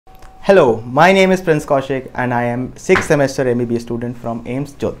Hello, my name is Prince Kaushik and I am 6th semester MBBA student from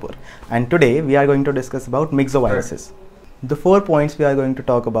AIMS Jodhpur, and today we are going to discuss about myxoviruses. The 4 points we are going to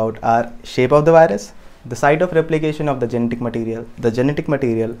talk about are shape of the virus, the site of replication of the genetic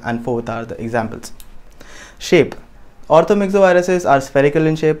material, and fourth are the examples. Shape. Orthomyxoviruses are spherical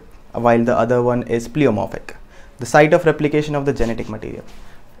in shape while the other one is pleomorphic. The site of replication of the genetic material.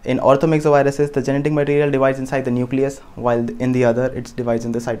 In orthomyxoviruses, the genetic material divides inside the nucleus, while in the other, it divides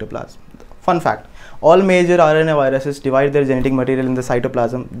in the cytoplasm. Fun fact, all major RNA viruses divide their genetic material in the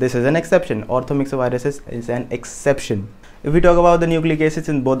cytoplasm. This is an exception. Orthomyxoviruses is an exception. If we talk about the nucleic acids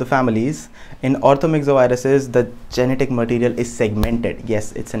in both the families, in orthomyxoviruses, the genetic material is segmented.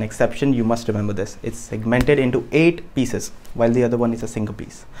 Yes, it's an exception. You must remember this. It's segmented into 8 pieces, while the other one is a single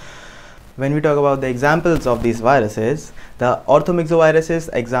piece. When we talk about the examples of these viruses, the orthomyxoviruses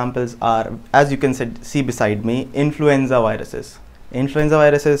examples are, as you can see beside me, influenza viruses. Influenza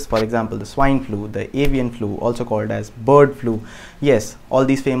viruses, for example, the swine flu, the avian flu, also called as bird flu. Yes, all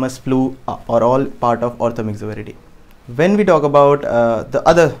these famous flu are all part of orthomyxoviridae. When we talk about the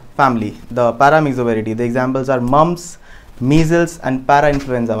other family, the paramyxoviridae, the examples are mumps, measles and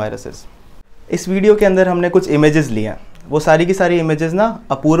parainfluenza viruses. इस video के अंदर हमने कुछ images लिए हैं. वो सारी की सारी इमेजेस ना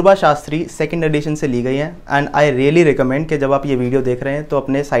अपूर्वा शास्त्री सेकंड एडिशन से ली गई हैं, एंड आई रियली रिकमेंड कि जब आप ये वीडियो देख रहे हैं तो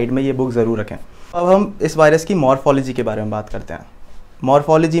अपने साइड में ये बुक ज़रूर रखें. अब हम इस वायरस की मॉर्फोलॉजी के बारे में बात करते हैं.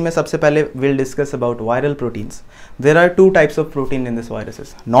 मॉर्फोलॉजी में सबसे पहले will discuss about viral proteins. There are 2 types of protein in this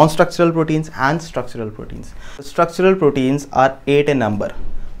viruses, non structural proteins and structural proteins. Structural proteins are 8 in number.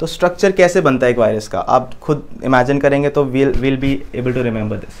 तो स्ट्रक्चर कैसे बनता है एक वायरस का, आप खुद इमेजिन करेंगे तो will be able to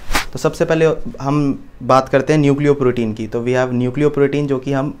remember this. तो सबसे पहले हम बात करते हैं न्यूक्लियोप्रोटीन की. तो वी हैव न्यूक्लियोप्रोटीन जो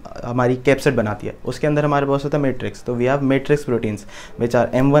कि हमारी कैप्सिड बनाती है. उसके अंदर हमारे पास होता है मैट्रिक्स. तो we have matrix proteins which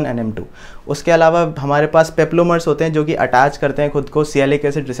are M1 and M2. उसके अलावा हमारे पास पेप्लोमर्स होते हैं जो कि अटैच करते हैं खुद को सियालिक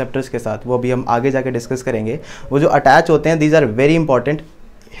एसिड रिसेप्टर्स के साथ. वो भी हम आगे जाके डिस्कस करेंगे. वो जो अटैच होते हैं, these are very important,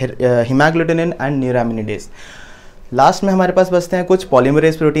 हेमाग्लूटिनिन and न्यूरामिनिडेज. Last में हमारे पास बचते हैं कुछ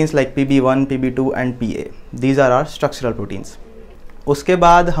polymerase proteins like PB1, PB2 and PA. These are are structural proteins. उसके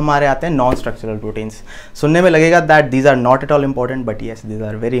बाद हमारे आते हैं नॉन स्ट्रक्चरल प्रोटीन्स. सुनने में लगेगा that these are not at all important, but yes these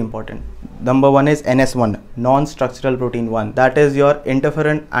are very important. Number 1 is NS1, non structural protein 1, that is your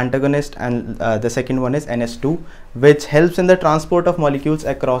interferon antagonist, and the second one is NS2 which helps in the transport of molecules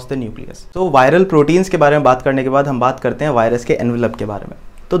across the nucleus. तो viral proteins के बारे में बात करने के बाद हम बात करते हैं वायरस के एनवेलप के बारे में.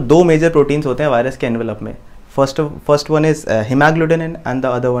 तो 2 मेजर प्रोटीन्स होते हैं वायरस के एनवेलप में. First one is hemagglutinin and the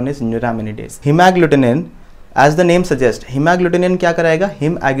other one is neuraminidase. Hemagglutinin, as the name suggests, hemagglutinin क्या कराएगा?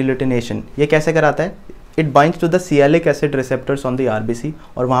 Hem agglutination. ये कैसे कराता है? It binds to the sialic acid receptors on the RBC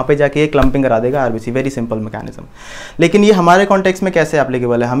और वहाँ पे जाके ये क्लम्पिंग करा देगा RBC. Very simple mechanism. लेकिन ये हमारे कॉन्टेक्स्ट में कैसे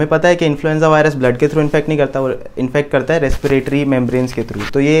एप्लीकेबल है? हमें पता है कि इन्फ्लुएंजा वायरस ब्लड के थ्रू इन्फेक्ट नहीं करता, और इन्फेक्ट करता है रेस्पिरेटरी मेम्ब्रेन्स के थ्रू.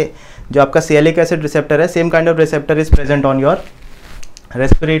 तो ये जो आपका सियालिक एसिड रिसेप्टर है, same kind of receptor is present on your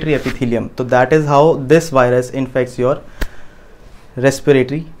respiratory epithelium. So that is how this virus infects your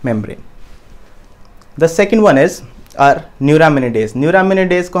respiratory membrane. The second one is our neuraminidase.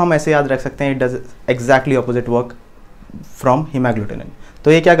 Neuraminidase को हम ऐसे याद रख सकते हैं, it does exactly opposite work from hemagglutinin.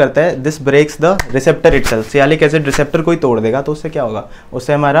 तो ये क्या करता है? This breaks the receptor itself. Sialic acid receptor को ही तोड़ देगा. तो उससे क्या होगा?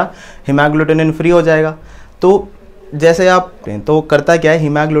 उससे हमारा hemagglutinin फ्री हो जाएगा. तो जैसे आप तो करता क्या है,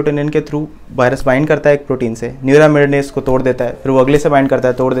 हीमाग्लूटिनिन के थ्रू वायरस बाइंड करता है एक प्रोटीन से, न्यूरामिनिडेज को तोड़ देता है, फिर वो अगले से बाइंड करता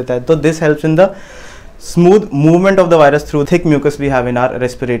है, तोड़ देता है. तो this helps in the smooth movement of the virus through thick mucus we have in our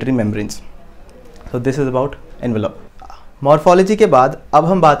respiratory membranes. So this is about envelope. Morphology के बाद अब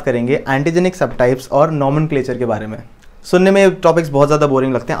हम बात करेंगे एंटीजेनिक सबटाइप्स और नोमेनक्लेचर के बारे में. सुनने में टॉपिक्स बहुत ज़्यादा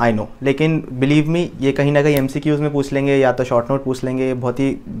बोरिंग लगते हैं, आई नो, लेकिन बिलीव मी ये कहीं ना कहीं MCQs में पूछ लेंगे या तो शॉर्ट नोट पूछ लेंगे. बहुत ही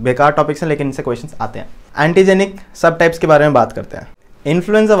बेकार टॉपिक्स हैं, लेकिन इनसे क्वेश्चंस आते हैं. एंटीजेनिक सब टाइप्स के बारे में बात करते हैं.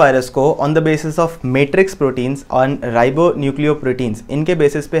 इन्फ्लुएंजा वायरस को on the basis of matrix proteins और राइबोन्यूक्लियोप्रोटीन्स, इनके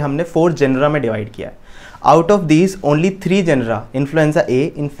बेसिस पे हमने 4 जेनरा में डिवाइड किया है. Out of these only 3 genre, influenza A,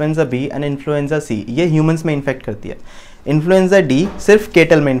 influenza B and influenza C, ये ह्यूमंस में इन्फेक्ट करती है. इन्फ्लुएंजा D सिर्फ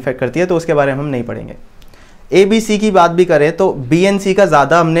केटल में इन्फेक्ट करती है, तो उसके बारे में हम नहीं पढ़ेंगे. ABC की बात भी करें तो B and C का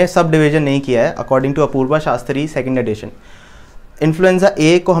ज़्यादा हमने सब डिवीजन नहीं किया है according to Apoorva Shastri second edition. Influenza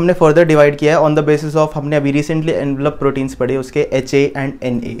A को हमने फर्दर डिवाइड किया है ऑन द बेसिस ऑफ, हमने अभी रिसेंटली एनवेलप प्रोटीन्स पढ़े, उसके HA एंड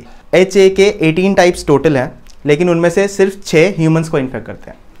NA. HA के 18 टाइप्स टोटल हैं, लेकिन उनमें से सिर्फ 6 ह्यूमंस को इन्फेक्ट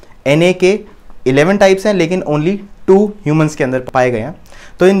करते हैं. NA के 11 टाइप्स हैं, लेकिन ओनली 2 ह्यूमंस के अंदर पाए गए हैं.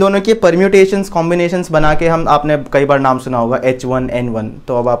 तो इन दोनों के परम्यूटेशंस, कॉम्बिनेशंस बना के हम, आपने कई बार नाम सुना होगा H1N1,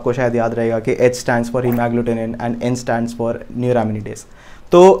 तो अब आपको शायद याद रहेगा कि H stands for हीमाग्लूटिनिन and N stands for न्यूरामिनिडेज.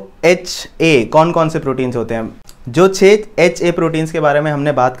 तो HA कौन कौन से प्रोटीन्स होते हैं? जो 6 HA प्रोटीन्स के बारे में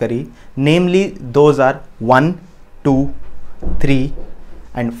हमने बात करी, नेमली दोज आर 1, 2, 3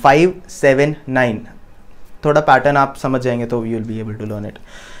 एंड 5, 7, 9. थोड़ा पैटर्न आप समझ जाएंगे तो you will be able to learn it.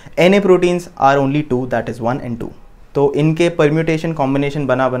 Na proteins are only 2, that is 1 and 2. तो इनके परम्यूटेशन कॉम्बिनेशन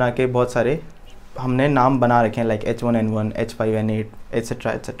बना के बहुत सारे हमने नाम बना रखे हैं, like H1N1, H5N8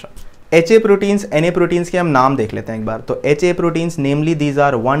 etcetera etcetera. HA proteins, Na proteins के हम नाम देख लेते हैं एक बार. तो HA proteins namely these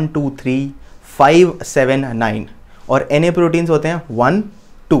are 1, 2, 3, 5, 7, 9 और Na प्रोटीन्स होते हैं 1,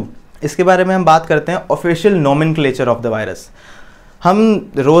 2. इसके बारे में हम बात करते हैं official nomenclature of the virus.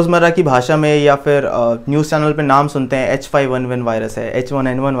 हम रोज़मर्रा की भाषा में या फिर न्यूज़ चैनल पे नाम सुनते हैं H5N1 वायरस है,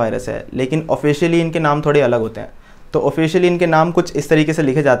 H1N1 वायरस है, लेकिन ऑफिशियली इनके नाम थोड़े अलग होते हैं. तो ऑफिशियली इनके नाम कुछ इस तरीके से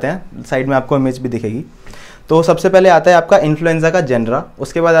लिखे जाते हैं, साइड में आपको इमेज भी दिखेगी. तो सबसे पहले आता है आपका इन्फ्लुएंजा का जेनरा,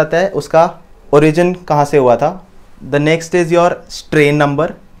 उसके बाद आता है उसका ओरिजिन कहाँ से हुआ था. The next is your strain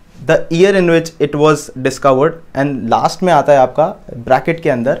number, the year in which it was discovered, and last में आता है आपका ब्रैकेट के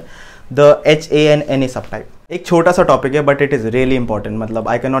अंदर द HANNA सबटाइप. एक छोटा सा टॉपिक है but it is really important, मतलब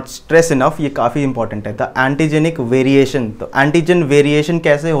I can not stress enough, ये काफ़ी इंपॉर्टेंट है. The antigenic variation. तो एंटीजन वेरिएशन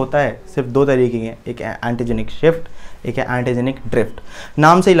कैसे होता है, सिर्फ दो तरीके के हैं, एक है एंटीजेनिक शिफ्ट, एक है एंटीजेनिक ड्रिफ्ट.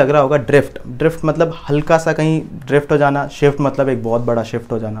 नाम से ही लग रहा होगा ड्रिफ्ट, ड्रिफ्ट मतलब हल्का सा कहीं ड्रिफ्ट हो जाना, शिफ्ट मतलब एक बहुत बड़ा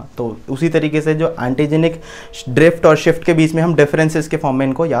शिफ्ट हो जाना. तो उसी तरीके से जो एंटीजेनिक ड्रिफ्ट और शिफ्ट के बीच में हम डिफरेंसेस के फॉर्म में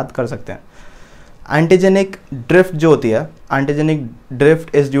इनको याद कर सकते हैं. एंटीजेनिक ड्रिफ्ट जो होती है, antigenic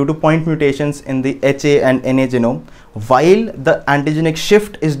drift is due two point mutations in the HA and NA genome, while the antigenic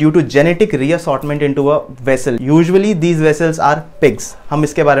shift is due to genetic reassortment into a vessel. Usually these vessels are pigs. हम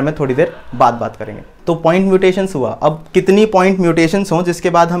इसके बारे में थोड़ी देर बाद बात करेंगे. तो पॉइंट म्यूटेशंस हुआ, अब कितनी पॉइंट म्यूटेशंस हों जिसके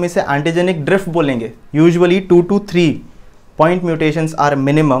बाद हम इसे एंटीजेनिक ड्रिफ्ट बोलेंगे. Usually 2 to 3 point mutations are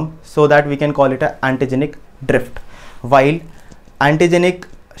minimum, so that we can call it a antigenic drift. While antigenic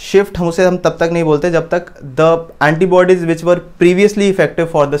shift हम तब तक नहीं बोलते जब तक the antibodies which were previously effective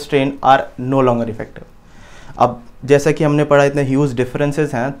for the strain R no longer effective. अब जैसा कि हमने पढ़ा इतने ह्यूज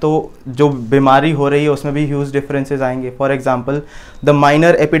डिफरेंसेस हैं, तो जो बीमारी हो रही है उसमें भी ह्यूज डिफरेंसेस आएंगे. For example the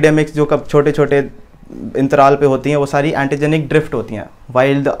minor epidemics जो कब छोटे छोटे इंतराल पे होती हैं वो सारी एंटीजेनिक ड्रिफ्ट होती हैं.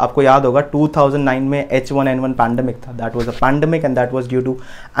 वाइल आपको याद होगा 2009 में H1N1 पैंडमिक था, that was a pandemic and that was due to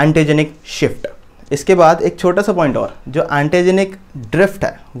antigenic shift. इसके बाद एक छोटा सा पॉइंट और, जो एंटीजेनिक ड्रिफ्ट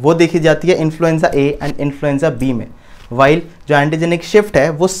है वो देखी जाती है influenza A and influenza B में, वाइल जो एंटीजेनिक शिफ्ट है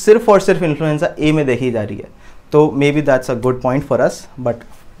वो सिर्फ और सिर्फ इन्फ्लुएंजा A में देखी जा रही है. तो may be that's a good point for us, but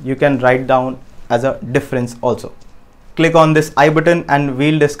you can write down as a difference also. Click on this I button and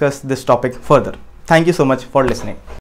we'll discuss this topic further. Thank you so much for listening.